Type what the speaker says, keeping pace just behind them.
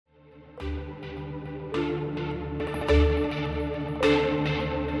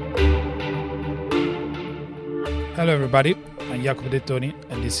Hello everybody, I'm Jacopo De Toni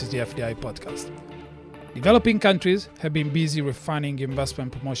and this is the FDI podcast. Developing countries have been busy refining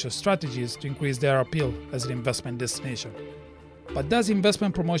investment promotion strategies to increase their appeal as an investment destination. But does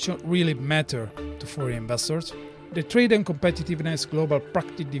investment promotion really matter to foreign investors? The Trade and Competitiveness Global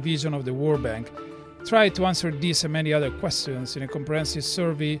Practice Division of the World Bank tried to answer these and many other questions in a comprehensive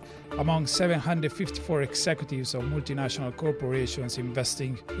survey among 754 executives of multinational corporations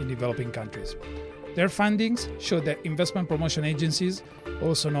investing in developing countries. Their findings show that investment promotion agencies,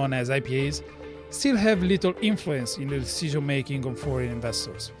 also known as IPAs, still have little influence in the decision-making on foreign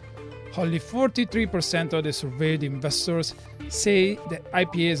investors. Only 43% of the surveyed investors say that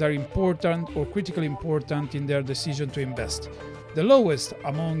IPAs are important or critically important in their decision to invest. The lowest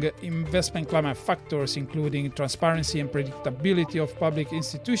among investment climate factors, including transparency and predictability of public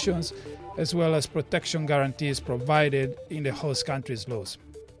institutions, as well as protection guarantees provided in the host country's laws.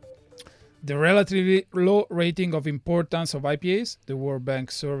 The relatively low rating of importance of IPAs, the World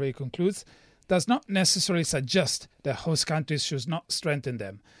Bank survey concludes, does not necessarily suggest that host countries should not strengthen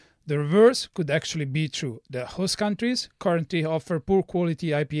them. The reverse could actually be true, that host countries currently offer poor quality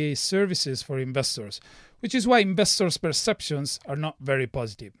IPA services for investors, which is why investors' perceptions are not very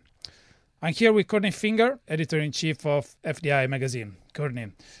positive. I'm here with Courtney Finger, editor-in-chief of FDI magazine.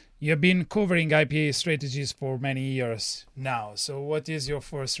 Courtney, you have been covering IPA strategies for many years now. So what is your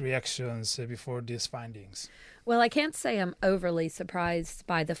first reactions before these findings? Well, I can't say I'm overly surprised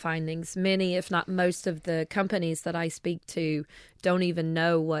by the findings. Many, if not most of the companies that I speak to don't even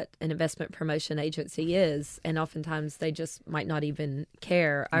know what an investment promotion agency is. And oftentimes they just might not even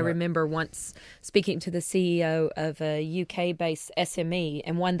care. Right. I remember once speaking to the CEO of a UK-based SME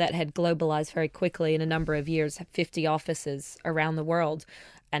and one that had globalized very quickly in a number of years, 50 offices around the world.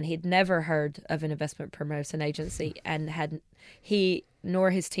 And he'd never heard of an investment promotion agency, and he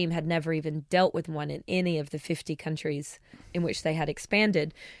nor his team had never even dealt with one in any of the 50 countries in which they had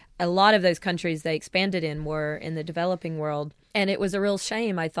expanded. A lot of those countries they expanded in were in the developing world. And it was a real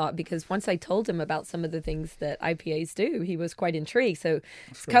shame, I thought, because once I told him about some of the things that IPAs do, he was quite intrigued. So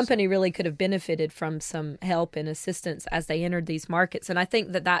his company really could have benefited from some help and assistance as they entered these markets. And I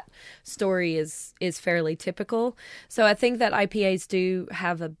think that story is fairly typical. So I think that IPAs do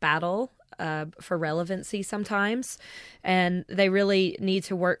have a battle for relevancy sometimes, and they really need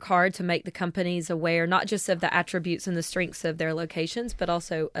to work hard to make the companies aware not just of the attributes and the strengths of their locations, but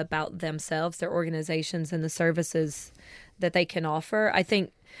also about themselves, their organizations, and the services that they can offer. I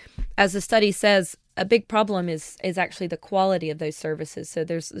think, as the study says, a big problem is actually the quality of those services. So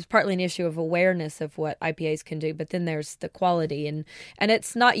there's partly an issue of awareness of what IPAs can do, but then there's the quality. And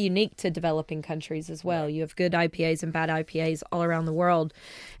it's not unique to developing countries as well. You have good IPAs and bad IPAs all around the world.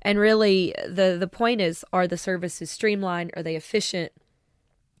 And really, the point is, are the services streamlined? Are they efficient?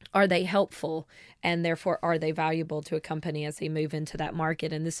 Are they helpful? And therefore, are they valuable to a company as they move into that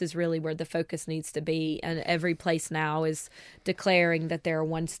market? And this is really where the focus needs to be. And every place now is declaring that they're a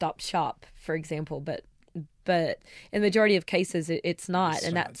one-stop shop, for example. But in the majority of cases, it's not.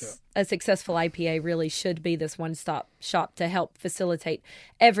 And that's a successful IPA really should be this one-stop shop to help facilitate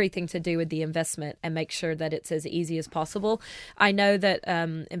everything to do with the investment and make sure that it's as easy as possible. I know that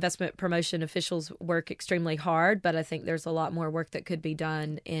investment promotion officials work extremely hard, but I think there's a lot more work that could be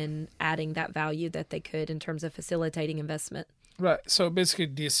done in adding that value that they could in terms of facilitating investment. Right. So basically,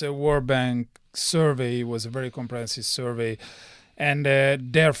 this World Bank survey was a very comprehensive survey, and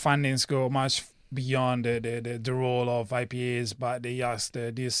their findings go much beyond the role of IPAs, but they asked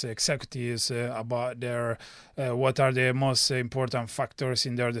these executives about their what are the most important factors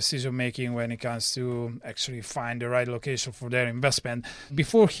in their decision making when it comes to actually find the right location for their investment.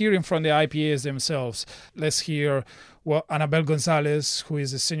 Before hearing from the IPAs themselves, let's hear what Anabel Gonzalez, who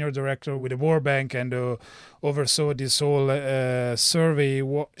is a senior director with the World Bank and oversaw this whole survey,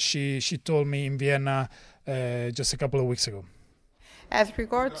 what she told me in Vienna just a couple of weeks ago. As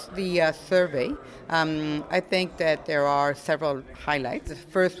regards the survey, I think that there are several highlights. The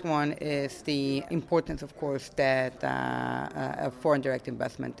first one is the importance, of course, that of foreign direct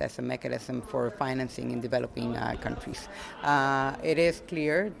investment as a mechanism for financing in developing countries. It is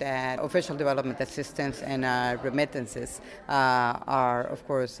clear that official development assistance and remittances are, of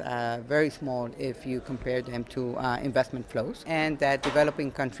course, very small if you compare them to investment flows, and that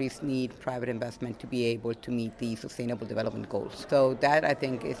developing countries need private investment to be able to meet the Sustainable Development Goals. So that, I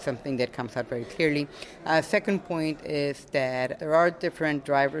think, is something that comes out very clearly. Second point is that there are different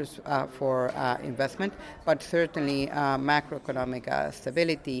drivers for investment, but certainly macroeconomic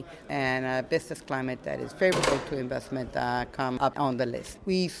stability and a business climate that is favorable to investment come up on the list.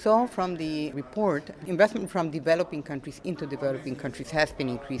 We saw from the report investment from developing countries into developing countries has been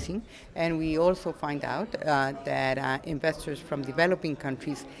increasing, and we also find out that investors from developing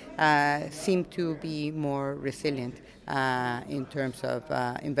countries seem to be more resilient in terms of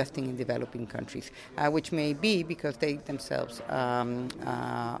investing in developing countries, which may be because they themselves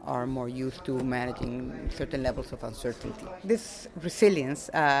are more used to managing certain levels of uncertainty. This resilience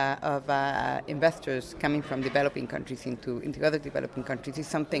of investors coming from developing countries into other developing countries is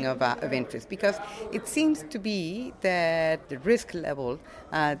something of interest, because it seems to be that the risk level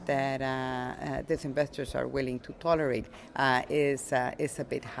that these investors are willing to tolerate is a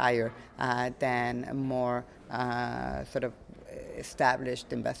bit higher than more sort of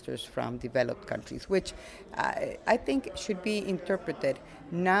established investors from developed countries, which I think should be interpreted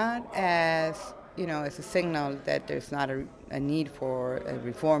not as as a signal that there's not a need for a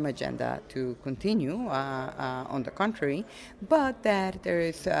reform agenda to continue. On the contrary, but that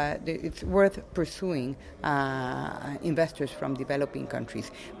it's worth pursuing investors from developing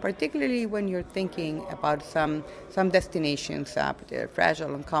countries, particularly when you're thinking about some destinations, particularly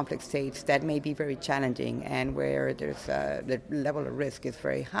fragile and conflict states that may be very challenging and where there's the level of risk is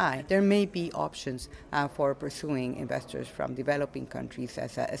very high. There may be options for pursuing investors from developing countries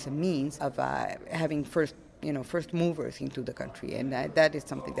as a means of having first movers into the country, and that is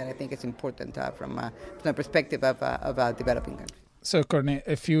something that I think is important from the perspective of developing countries. So, Courtney,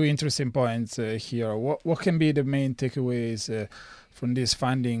 a few interesting points here. What can be the main takeaways from these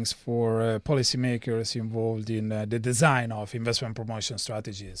findings for policymakers involved in the design of investment promotion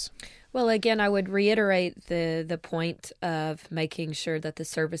strategies? Well, again, I would reiterate the point of making sure that the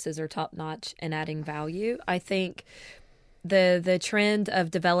services are top-notch and adding value. I think the trend of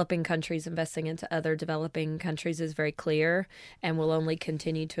developing countries investing into other developing countries is very clear and will only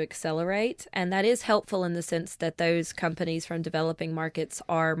continue to accelerate. And that is helpful in the sense that those companies from developing markets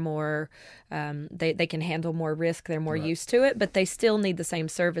are more, they can handle more risk, they're more used to it, but they still need the same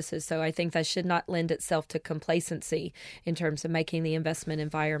services. So I think that should not lend itself to complacency in terms of making the investment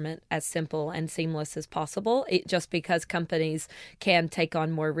environment as simple and seamless as possible. Just because companies can take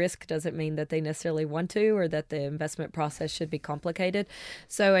on more risk doesn't mean that they necessarily want to, or that the investment process should be complicated.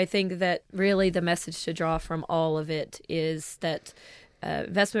 So I think that really the message to draw from all of it is that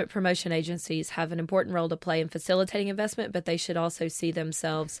investment promotion agencies have an important role to play in facilitating investment, but they should also see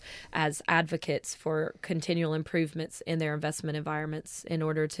themselves as advocates for continual improvements in their investment environments in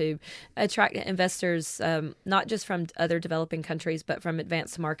order to attract investors, not just from other developing countries, but from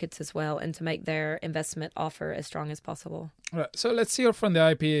advanced markets as well, and to make their investment offer as strong as possible. Right. So let's hear from the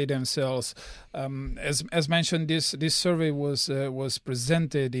IPA themselves. As mentioned, this survey was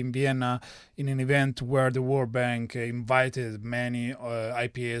presented in Vienna in an event where the World Bank invited many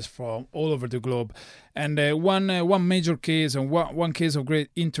IPAs from all over the globe. And one major case and one case of great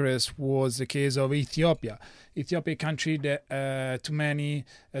interest was the case of Ethiopia. Ethiopia, a country that to many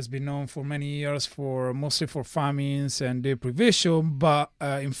has been known for many years mostly for famines and deprivation, but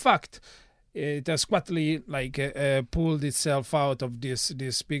in fact, it has quietly pulled itself out of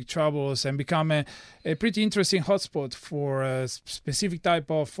these big troubles and become a pretty interesting hotspot for a specific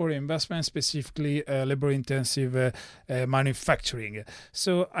type of foreign investment, specifically labor-intensive manufacturing.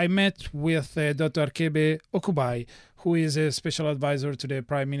 So I met with Dr. Kebe Okubai, who is a special advisor to the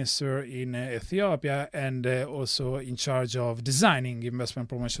Prime Minister in Ethiopia and also in charge of designing investment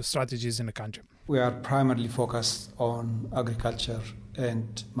promotion strategies in the country. We are primarily focused on agriculture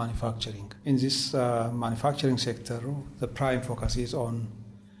and manufacturing. In this manufacturing sector, the prime focus is on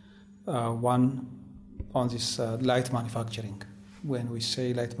this light manufacturing. When we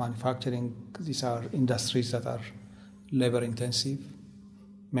say light manufacturing, these are industries that are labor intensive,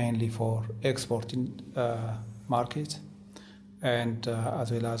 mainly for export market, and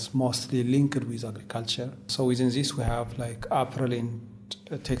as well as mostly linked with agriculture. So within this we have apparel and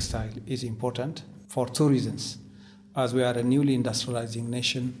textile is important for two reasons. As we are a newly industrializing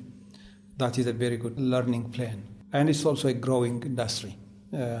nation, that is a very good learning plan. And it's also a growing industry.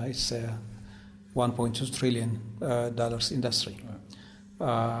 It's a $1.2 trillion industry.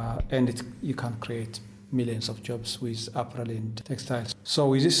 And you can create millions of jobs with apparel and textiles. So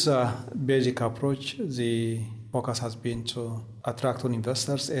with this basic approach, the focus has been to attract on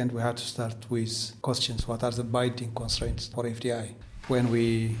investors, and we had to start with questions. What are the binding constraints for FDI? When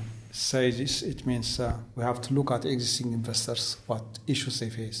we say this, it means we have to look at existing investors, what issues they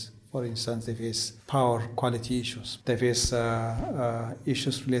face. For instance, they face power quality issues. They face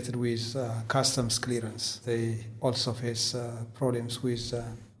issues related with customs clearance. They also face problems with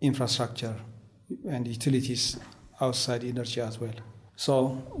infrastructure and utilities outside energy as well. So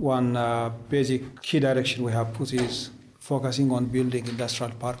one basic key direction we have put is focusing on building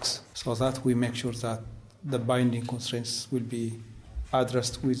industrial parks so that we make sure that the binding constraints will be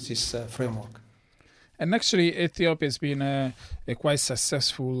addressed with this framework. And actually, Ethiopia has been a quite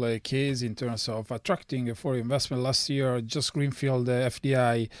successful case in terms of attracting foreign investment. Last year, just Greenfield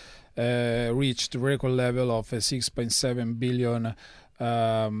FDI reached a record level of 6.7 billion,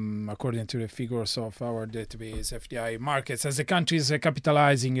 according to the figures of our database, FDI markets, as the country is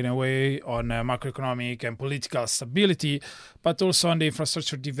capitalizing in a way on macroeconomic and political stability, but also on the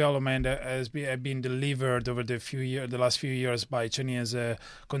infrastructure development has been delivered over the last few years by Chinese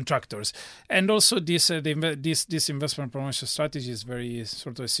contractors. And also this investment promotion strategy is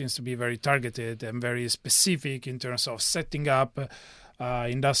seems to be very targeted and very specific in terms of setting up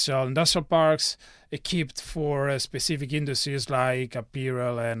industrial parks equipped for specific industries like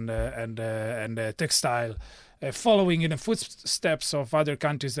apparel and textile, following in the footsteps of other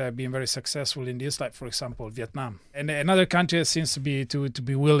countries that have been very successful in this, like for example Vietnam. And another country that seems to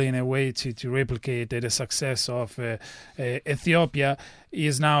be willing in a way to replicate the success of Ethiopia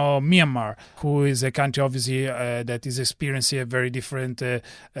is now Myanmar, who is a country obviously that is experiencing a very different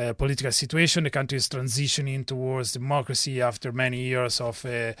political situation. The country is transitioning towards democracy after many years of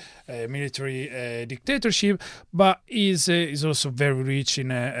military dictatorship, but is also very rich in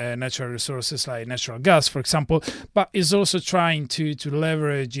natural resources like natural gas, for example, but is also trying to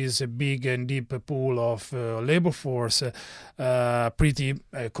leverage its big and deep pool of labor force, pretty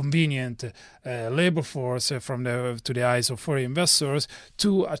convenient labor force to the eyes of foreign investors,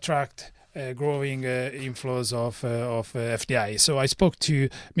 to attract growing inflows of FDI. So I spoke to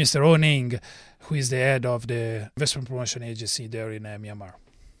Mr. O Ning, who is the head of the investment promotion agency there in Myanmar.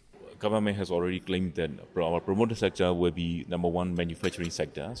 Government has already claimed that our promoter sector will be number one manufacturing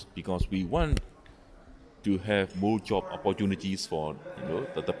sectors, because we want to have more job opportunities for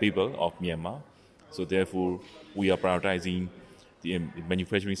the people of Myanmar. So therefore, we are prioritizing the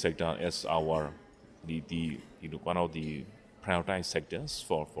manufacturing sector as our one of the prioritized sectors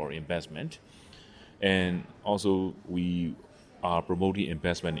for investment. And also we are promoting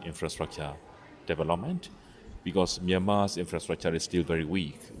investment in infrastructure development, because Myanmar's infrastructure is still very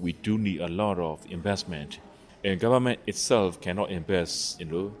weak. We do need a lot of investment, and government itself cannot invest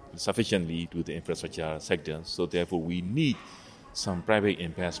sufficiently to the infrastructure sector. So therefore we need some private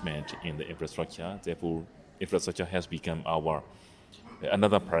investment in the infrastructure. Therefore infrastructure has become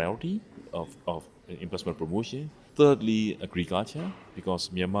another priority of investment promotion. Thirdly, agriculture, because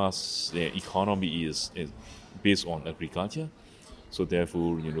Myanmar's economy is based on agriculture. So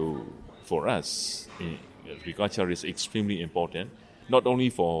therefore, for us, agriculture is extremely important, not only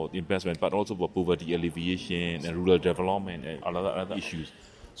for the investment, but also for poverty alleviation and rural development and other issues.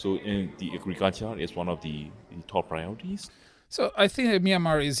 So the agriculture is one of the top priorities. So I think that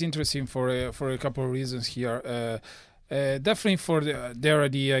Myanmar is interesting for a couple of reasons here. Definitely for their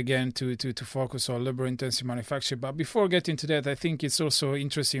idea again to focus on labor-intensive manufacturing. But before getting to that, I think it's also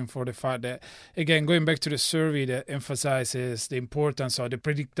interesting for the fact that, again, going back to the survey that emphasizes the importance of the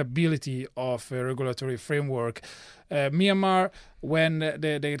predictability of a regulatory framework. Myanmar, when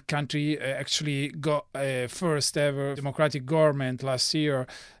the country actually got a first ever democratic government last year,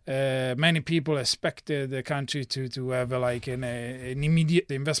 many people expected the country to have an immediate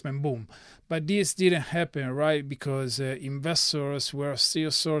investment boom. But this didn't happen, right? Because investors were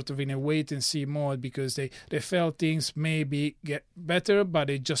still sort of in a wait-and-see mode, because they felt things maybe get better, but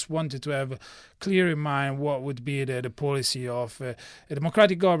they just wanted to have clear in mind what would be the policy of a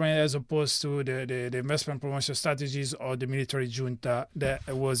democratic government, as opposed to the investment promotion strategies or the military junta that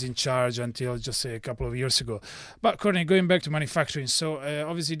was in charge until just a couple of years ago. But currently, going back to manufacturing, so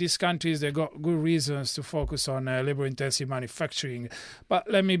obviously these countries, they got good reasons to focus on labor-intensive manufacturing.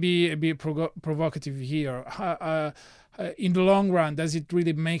 But let me be a bit provocative here. In the long run, does it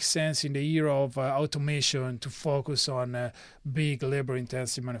really make sense in the era of automation to focus on big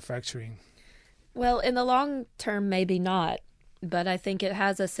labor-intensive manufacturing? Well, in the long term, maybe not. But I think it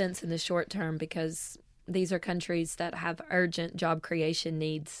has a sense in the short term, because these are countries that have urgent job creation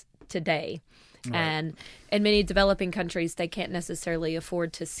needs today. Right. And in many developing countries, they can't necessarily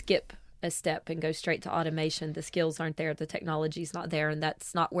afford to skip a step and go straight to automation. The skills aren't there, the technology's not there, and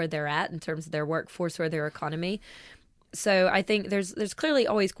that's not where they're at in terms of their workforce or their economy. So I think there's clearly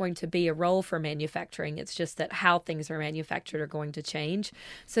always going to be a role for manufacturing. It's just that how things are manufactured are going to change.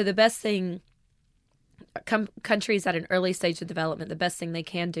 So the best thing countries at an early stage of development, the best thing they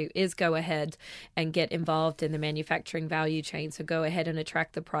can do is go ahead and get involved in the manufacturing value chain. So go ahead and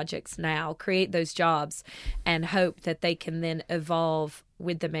attract the projects now, create those jobs, and hope that they can then evolve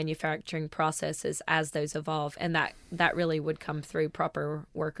with the manufacturing processes as those evolve. And that really would come through proper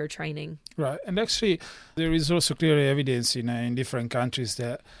worker training. Right. And actually, there is also clear evidence in different countries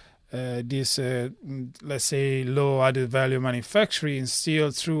that this, let's say, low added value manufacturing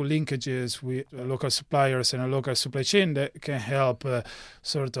still through linkages with local suppliers and a local supply chain that can help the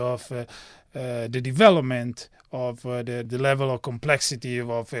development of the level of complexity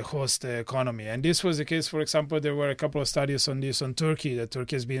of a host economy. And this was the case, for example, there were a couple of studies on this on Turkey, that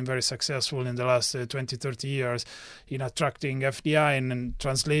Turkey has been very successful in the last 20, 30 years in attracting FDI and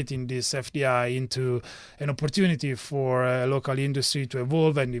translating this FDI into an opportunity for local industry to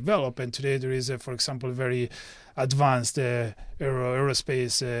evolve and develop. And today there is, for example, very advanced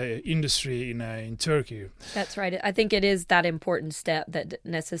aerospace industry in Turkey. That's right. I think it is that important step that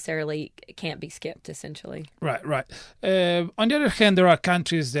necessarily can't be skipped, essentially. Right. On the other hand, there are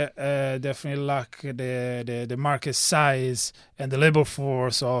countries that definitely lack the market size and the labor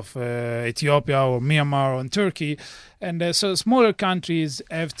force of Ethiopia or Myanmar or Turkey. And so smaller countries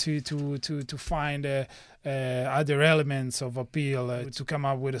have to find other elements of appeal to come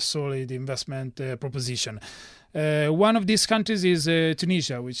up with a solid investment proposition. One of these countries is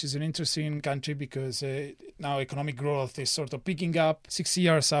Tunisia, which is an interesting country because now economic growth is sort of picking up 6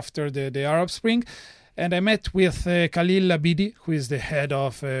 years after the Arab Spring. And I met with Khalil Labidi, who is the head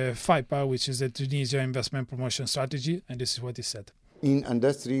of FIPA, which is the Tunisia Investment Promotion Strategy. And this is what he said. In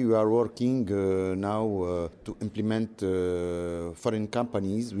industry, we are working now to implement foreign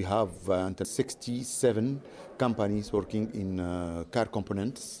companies. We have 67 companies working in car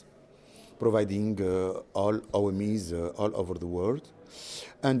components, providing all OEMs all over the world.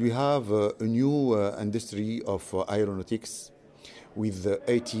 And we have a new industry of aeronautics with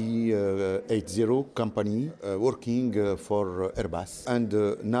 80 company working for Airbus.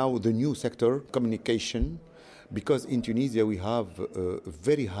 And now the new sector, communication, because in Tunisia we have a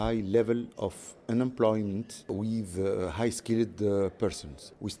very high level of unemployment with high-skilled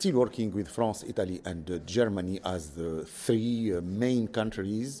persons. We're still working with France, Italy, and Germany as the three main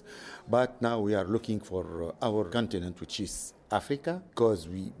countries, but now we are looking for our continent, which is Africa, because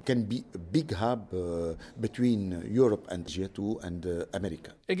we can be a big hub between Europe and Asia too, and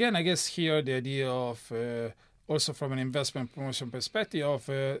America. Again, I guess here the idea of, also from an investment promotion perspective, of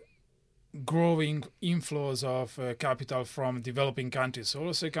growing inflows of capital from developing countries. So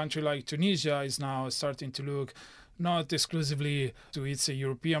also a country like Tunisia is now starting to look not exclusively to its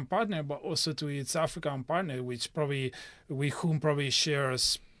European partner, but also to its African partner, with whom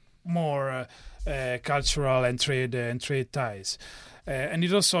shares more cultural and trade ties. And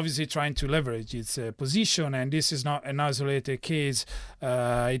it's also obviously trying to leverage its position, and this is not an isolated case.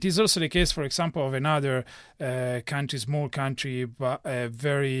 It is also the case, for example, of another small country, but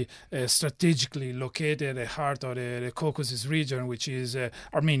very strategically located at the heart of the Caucasus region, which is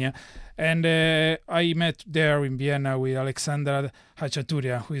Armenia. And I met there in Vienna with Alexandra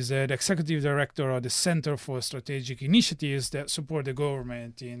Hachaturia, who is the executive director of the Center for Strategic Initiatives that support the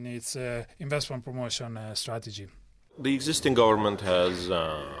government in its investment promotion strategy. The existing government has,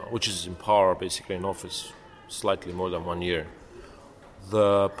 which is in power, basically in office, slightly more than 1 year.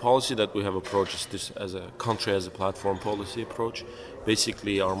 The policy that we have approached is this as a country as a platform policy approach.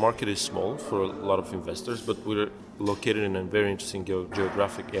 Basically, our market is small for a lot of investors, but we're located in a very interesting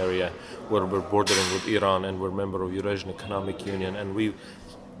geographic area where we're bordering with Iran and we're a member of Eurasian Economic Union, and we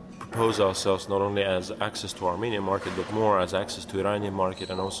propose ourselves not only as access to Armenian market, but more as access to Iranian market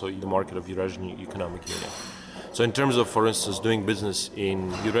and also the market of Eurasian Economic Union. So in terms of, for instance, doing business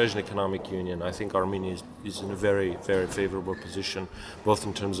in Eurasian Economic Union, I think Armenia is in a very, very favorable position, both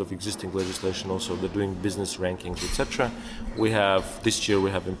in terms of existing legislation, also the doing business rankings, etc. This year we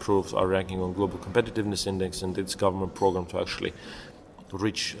have improved our ranking on Global Competitiveness Index and its government program to actually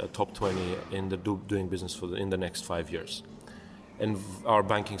reach top 20 in the doing business in the next 5 years. And our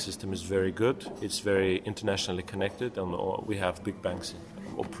banking system is very good. It's very internationally connected, and we have big banks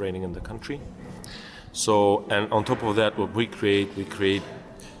operating in the country. So, and on top of that, what we create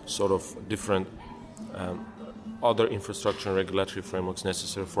sort of different other infrastructure and regulatory frameworks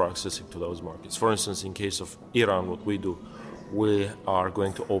necessary for accessing to those markets. For instance, in case of Iran, what we do, we are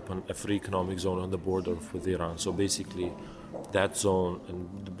going to open a free economic zone on the border with Iran. So basically, that zone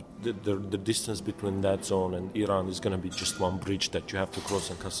and the distance between that zone and Iran is going to be just one bridge that you have to cross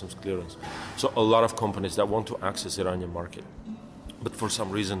in customs clearance. So a lot of companies that want to access Iranian market, but for some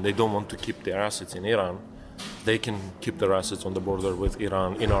reason they don't want to keep their assets in Iran, they can keep their assets on the border with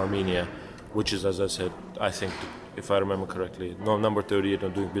Iran in Armenia which is, as I said, I think, if I remember correctly, number 38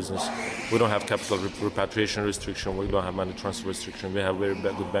 on doing business. We don't have capital repatriation restriction. We don't have money transfer restriction. We have very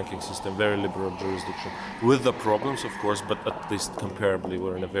good banking system, very liberal jurisdiction. With the problems, of course, but at least comparably,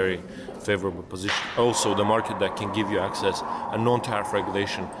 we're in a very favorable position. Also, the market that can give you access, a non-tariff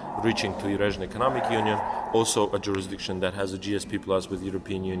regulation reaching to Eurasian Economic Union, also a jurisdiction that has a GSP Plus with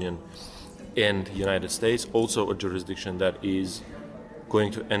European Union and United States, also a jurisdiction that is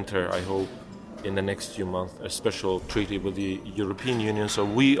going to enter, I hope, in the next few months, a special treaty with the European Union. So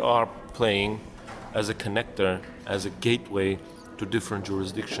we are playing as a connector, as a gateway to different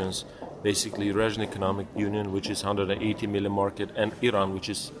jurisdictions, basically Eurasian Economic Union, which is 180 million market, and Iran, which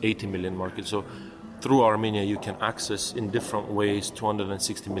is 80 million market. So through Armenia, you can access in different ways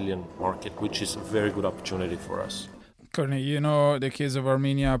 260 million market, which is a very good opportunity for us. Courtney, you know the case of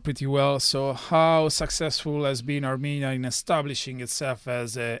Armenia pretty well. So how successful has been Armenia in establishing itself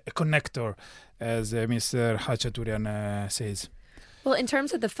as a connector, as Mr. Khachaturian says? Well, in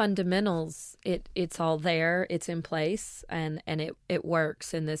terms of the fundamentals, it's all there, it's in place, and it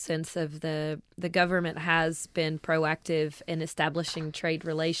works in the sense of the government has been proactive in establishing trade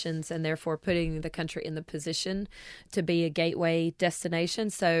relations and therefore putting the country in the position to be a gateway destination.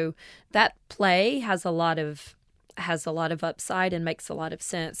 So that play has a lot of upside and makes a lot of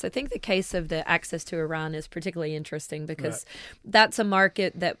sense. I think the case of the access to Iran is particularly interesting because that's a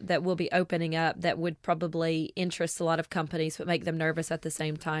market that will be opening up that would probably interest a lot of companies but make them nervous at the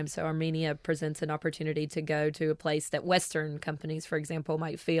same time. So Armenia presents an opportunity to go to a place that Western companies, for example,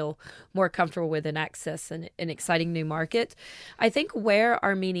 might feel more comfortable with and access an exciting new market. I think where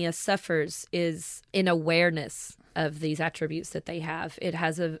Armenia suffers is in awareness of these attributes that they have. It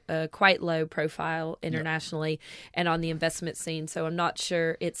has a quite low profile internationally and on the investment scene. So I'm not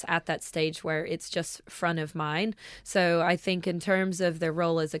sure it's at that stage where it's just front of mind. So I think in terms of their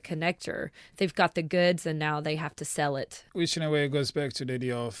role as a connector, they've got the goods and now they have to sell it. Which in a way goes back to the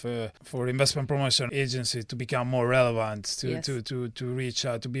idea of for investment promotion agencies to become more relevant, to reach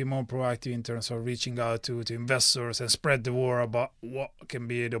out, to be more proactive in terms of reaching out to investors and spread the word about what can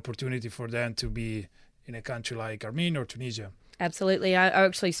be the opportunity for them to be in a country like Armenia or Tunisia. Absolutely. I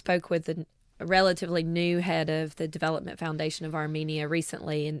actually spoke with a relatively new head of the Development Foundation of Armenia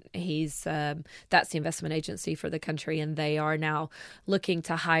recently, and he's that's the investment agency for the country, and they are now looking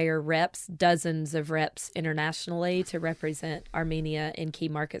to hire reps, dozens of reps internationally to represent Armenia in key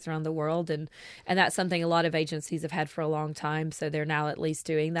markets around the world, and that's something a lot of agencies have had for a long time, so they're now at least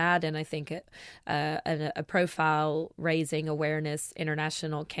doing that, and I think a profile raising awareness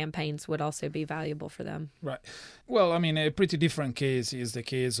international campaigns would also be valuable for them. Right. Well, I mean, a pretty different case is the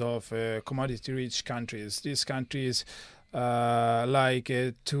case of commodity-rich countries. These countries, like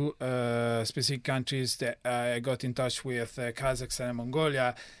two specific countries that I got in touch with, Kazakhstan and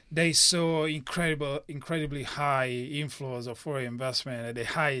Mongolia, they saw incredibly high inflows of foreign investment at the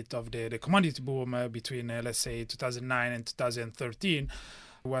height of the commodity boom between, let's say, 2009 and 2013.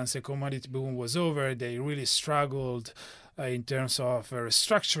 Once the commodity boom was over, they really struggled in terms of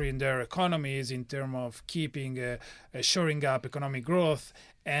restructuring their economies, in terms of keeping, shoring up economic growth,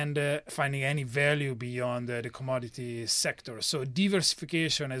 and finding any value beyond the commodity sector. So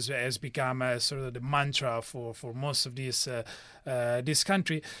diversification has become sort of the mantra for most of this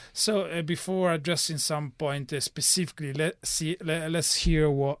country. So before addressing some point specifically, let's hear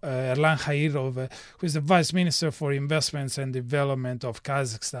what Erlan Khairov, who is the Vice Minister for Investments and Development of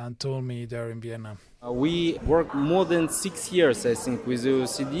Kazakhstan, told me there in Vienna. We worked more than 6 years, I think, with the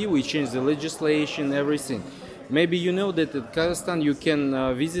OECD. We changed the legislation, everything. Maybe you know that in Kazakhstan you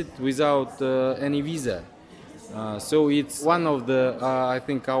can visit without any visa. So it's one of the, I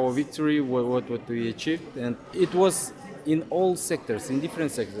think, our victory, what we achieved. And it was in all sectors, in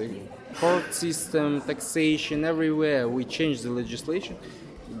different sectors. Court system, taxation, everywhere. We changed the legislation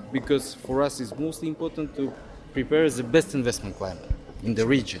because for us it's mostly important to prepare the best investment climate in the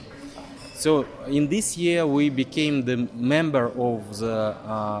region. So in this year we became the member of the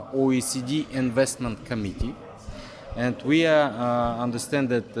OECD Investment Committee, and we understand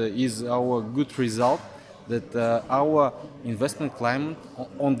that is our good result, that our investment climate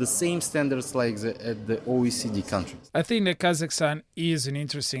on the same standards like at the OECD countries. I think that Kazakhstan is an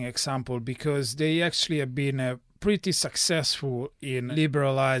interesting example because they actually have been pretty successful in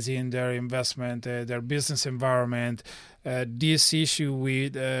liberalizing their investment, their business environment. This issue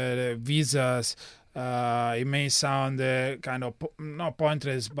with visas, it may sound kind of not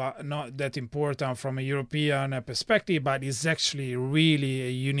pointless, but not that important from a European perspective, but it's actually really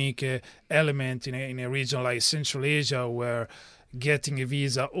a unique element in a region like Central Asia, where getting a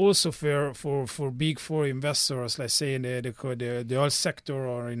visa. Also for big foreign investors, let's say in the oil sector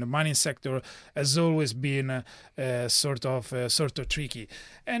or in the mining sector, has always been sort of tricky.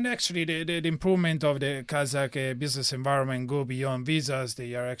 And actually, the improvement of the Kazakh business environment go beyond visas.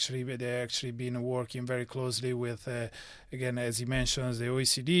 They actually been working very closely with, again, as he mentions, the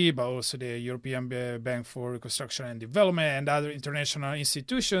OECD, but also the European Bank for Reconstruction and Development and other international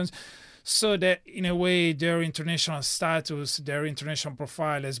institutions, so that in a way their international status, their international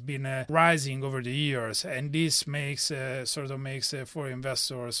profile has been rising over the years, and this makes foreign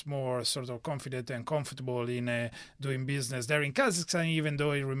investors more sort of confident and comfortable in doing business there in Kazakhstan, even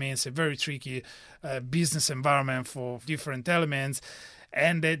though it remains a very tricky business environment for different elements,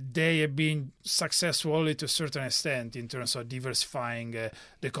 and that they have been successful only to a certain extent in terms of diversifying the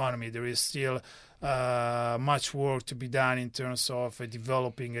economy. There is still much work to be done in terms of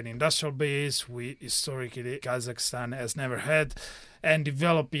developing an industrial base, which historically Kazakhstan has never had, and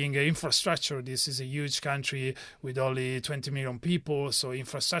developing infrastructure. This is a huge country with only 20 million people, so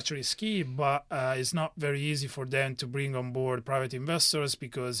infrastructure is key, but it's not very easy for them to bring on board private investors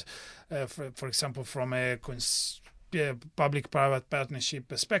because, for example, from a public-private partnership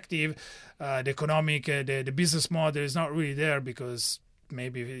perspective, the business model is not really there, because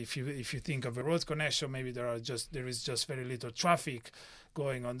maybe if you think of a road connection, maybe there is just very little traffic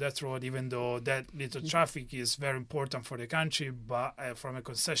going on that road, even though that little traffic is very important for the country. But from a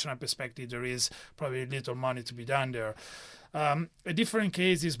concessional perspective, there is probably little money to be done there. A different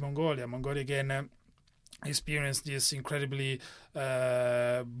case is Mongolia. Mongolia again experienced this incredibly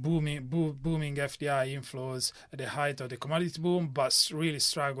booming FDI inflows at the height of the commodity boom, but really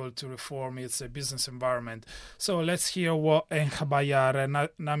struggled to reform its business environment. So let's hear what Enkhabayar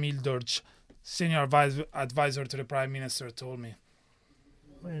Namildorj, senior advisor to the Prime Minister, told me.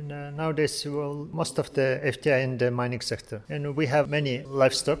 And nowadays, most of the FDI in the mining sector, and we have many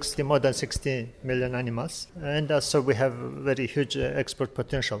livestock, more than 60 million animals, and also we have very huge export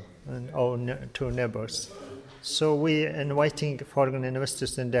potential in our two neighbors. So we are inviting foreign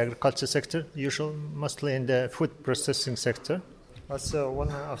investors in the agriculture sector, mostly in the food processing sector. Also,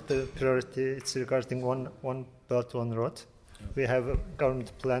 one of the priority is regarding one belt, one road. We have a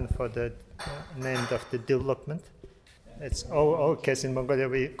government plan for the name of the development. It's our case in Mongolia,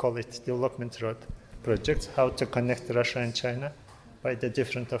 we call it Development Road Project, how to connect Russia and China by the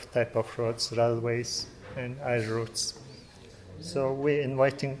different of type of roads, railways, and air routes. So we're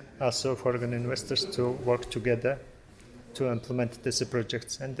inviting also foreign investors to work together to implement these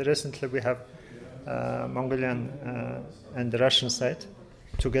projects. And recently we have Mongolian and the Russian side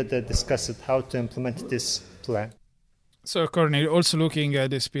together discussed how to implement this plan. So, Courtney, also looking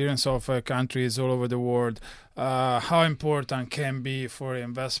at the experience of countries all over the world, how important can be for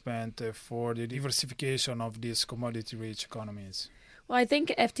investment for the diversification of these commodity-rich economies? Well, I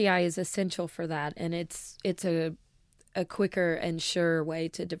think FDI is essential for that, and it's a quicker and sure way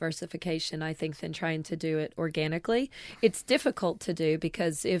to diversification, I think, than trying to do it organically. It's difficult to do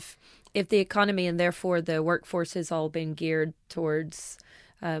because if the economy and therefore the workforce has all been geared towards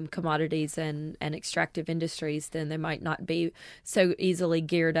commodities and extractive industries, then they might not be so easily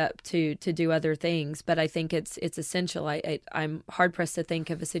geared up to do other things. But I think it's essential. I'm hard pressed to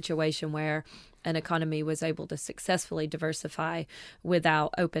think of a situation where an economy was able to successfully diversify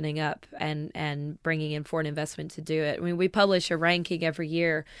without opening up and bringing in foreign investment to do it. I mean, we publish a ranking every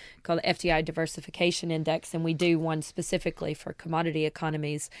year called the FDI Diversification Index, and we do one specifically for commodity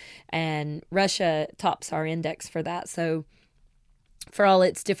economies, and Russia tops our index for that. So for all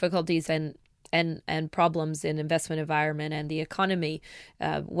its difficulties and problems in investment environment and the economy,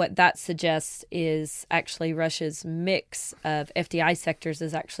 what that suggests is actually Russia's mix of FDI sectors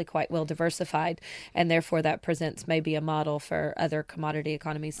is actually quite well diversified, and therefore that presents maybe a model for other commodity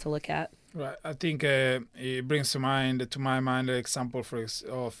economies to look at. Right. I think it brings to my mind the example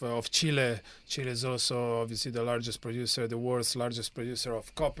of Chile. Chile is also obviously the world's largest producer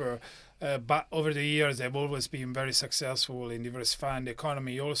of copper. But over the years, they've always been very successful in diversifying the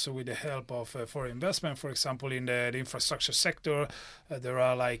economy, also with the help of foreign investment. For example, in the infrastructure sector, there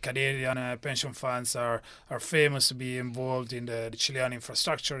are like Canadian pension funds are famous to be involved in the Chilean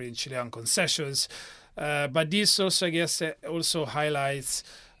infrastructure, in Chilean concessions. But this also, I guess, also highlights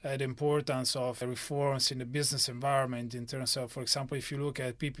the importance of reforms in the business environment in terms of, for example, if you look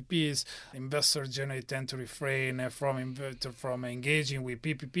at PPPs, investors generally tend to refrain from engaging with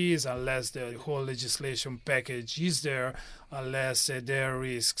PPPs unless the whole legislation package is there, unless their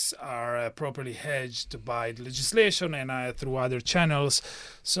risks are properly hedged by the legislation and through other channels.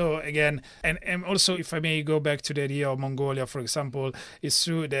 So again, and also if I may go back to the idea of Mongolia, for example, it's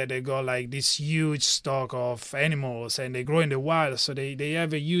true that they got like this huge stock of animals and they grow in the wild, so they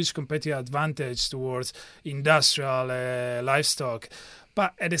have a huge competitive advantage towards industrial livestock.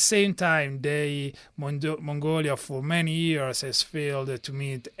 But at the same time, Mongolia for many years has failed to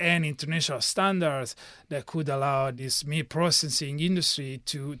meet any international standards that could allow this meat processing industry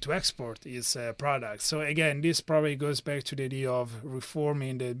to export its products. So again, this probably goes back to the idea of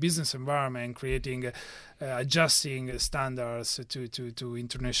reforming the business environment, creating adjusting standards to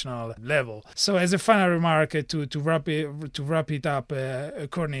international level. So as a final remark, to wrap it up,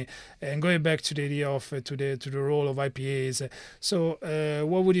 Courtney, and going back to the idea of to the role of IPAs. So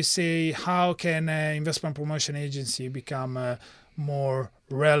what would you say? How can an investment promotion agency become more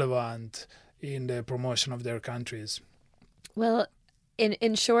relevant in the promotion of their countries? Well,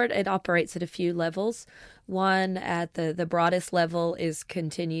 in short, it operates at a few levels. One, at the broadest level, is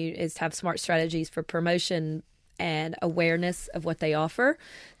to have smart strategies for promotion and awareness of what they offer.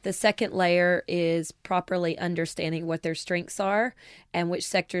 The second layer is properly understanding what their strengths are and which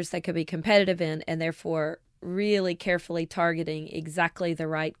sectors they could be competitive in, and therefore really carefully targeting exactly the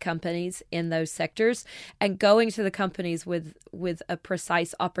right companies in those sectors and going to the companies with a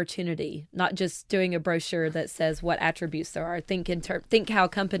precise opportunity, not just doing a brochure that says what attributes there are. Think how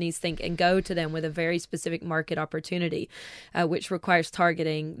companies think and go to them with a very specific market opportunity, which requires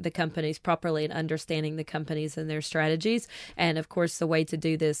targeting the companies properly and understanding the companies and their strategies. And of course, the way to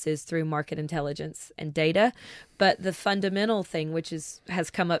do this is through market intelligence and data. But the fundamental thing, which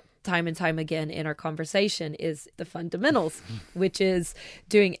has come up time and time again in our conversation, is the fundamentals, which is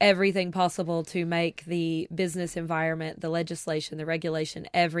doing everything possible to make the business environment, the legislation, the regulation,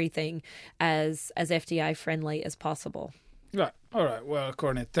 everything as FDI friendly as possible. Right. All right. Well,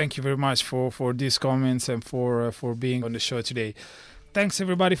 Courtney, thank you very much for these comments and for being on the show today. Thanks,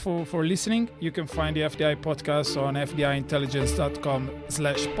 everybody, for listening. You can find the FDI podcast on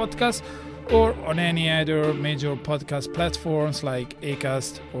fdiintelligence.com/podcast or on any other major podcast platforms like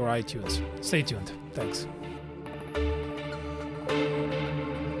Acast or iTunes. Stay tuned. Thanks.